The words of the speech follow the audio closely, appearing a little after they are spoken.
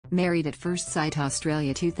Married at First Sight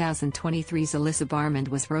Australia 2023's Alyssa Barmonde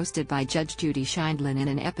was roasted by Judge Judy Sheindlin in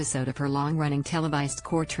an episode of her long-running televised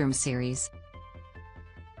courtroom series.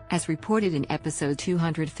 As reported in episode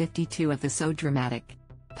 252 of the So Dramatic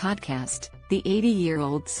podcast, the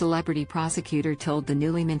 80-year-old celebrity prosecutor told the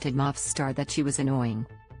newly minted MAFS star that she was annoying.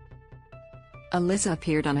 Alyssa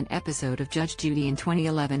appeared on an episode of Judge Judy in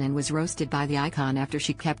 2011 and was roasted by the icon after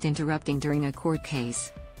she kept interrupting during a court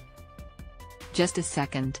case. "Just a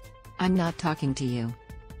second. I'm not talking to you.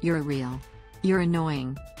 You're You're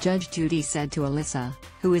annoying," Judge Judy said to Alyssa,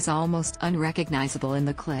 who is almost unrecognizable in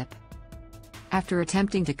the clip. After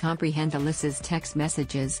attempting to comprehend Alyssa's text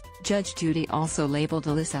messages, Judge Judy also labeled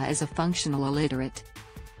Alyssa as a functional illiterate.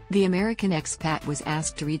 The American expat was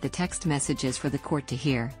asked to read the text messages for the court to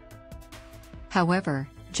hear. However,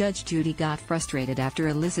 Judge Judy got frustrated after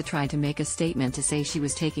Alyssa tried to make a statement to say she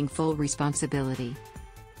was taking full responsibility.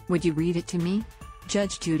 "Would you read it to me?"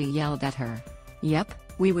 Judge Judy yelled at her. "Yep,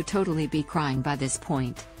 we would totally be crying by this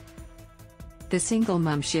point." The single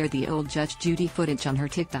mom shared the old Judge Judy footage on her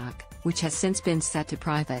TikTok, which has since been set to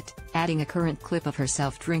private, adding a current clip of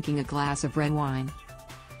herself drinking a glass of red wine.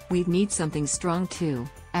 "We'd need something strong too,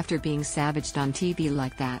 after being savaged on TV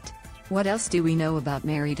like that." What else do we know about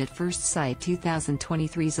Married at First Sight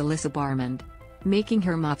 2023's Alyssa Barmonde? Making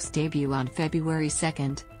her MAFS debut on February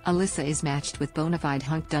 2nd, Alyssa is matched with bona fide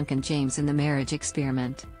hunk Duncan James in the marriage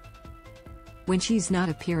experiment. When she's not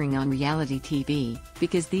appearing on reality TV,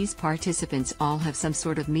 because these participants all have some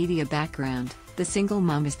sort of media background, the single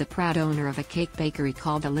mom is the proud owner of a cake bakery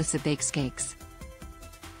called Alyssa Bakes Cakes.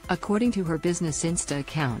 According to her business Insta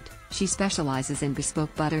account, she specializes in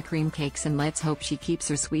bespoke buttercream cakes, and let's hope she keeps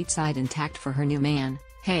her sweet side intact for her new man.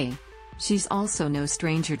 Hey! She's also no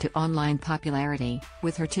stranger to online popularity,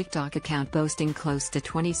 with her TikTok account boasting close to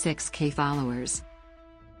 26K followers.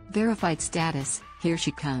 Verified status, here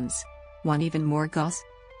she comes. Want even more goss?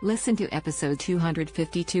 Listen to episode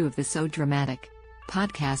 252 of the So Dramatic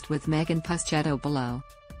podcast with Megan Puschetto below.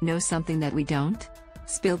 Know something that we don't?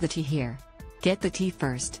 Spill the tea here. Get the tea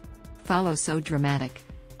first. Follow So Dramatic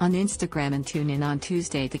on Instagram and tune in on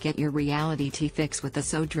Tuesday to get your reality tea fix with the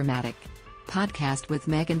So Dramatic podcast with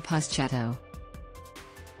Megan Puschetto.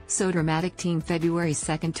 So Dramatic Team February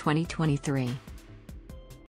 2, 2023.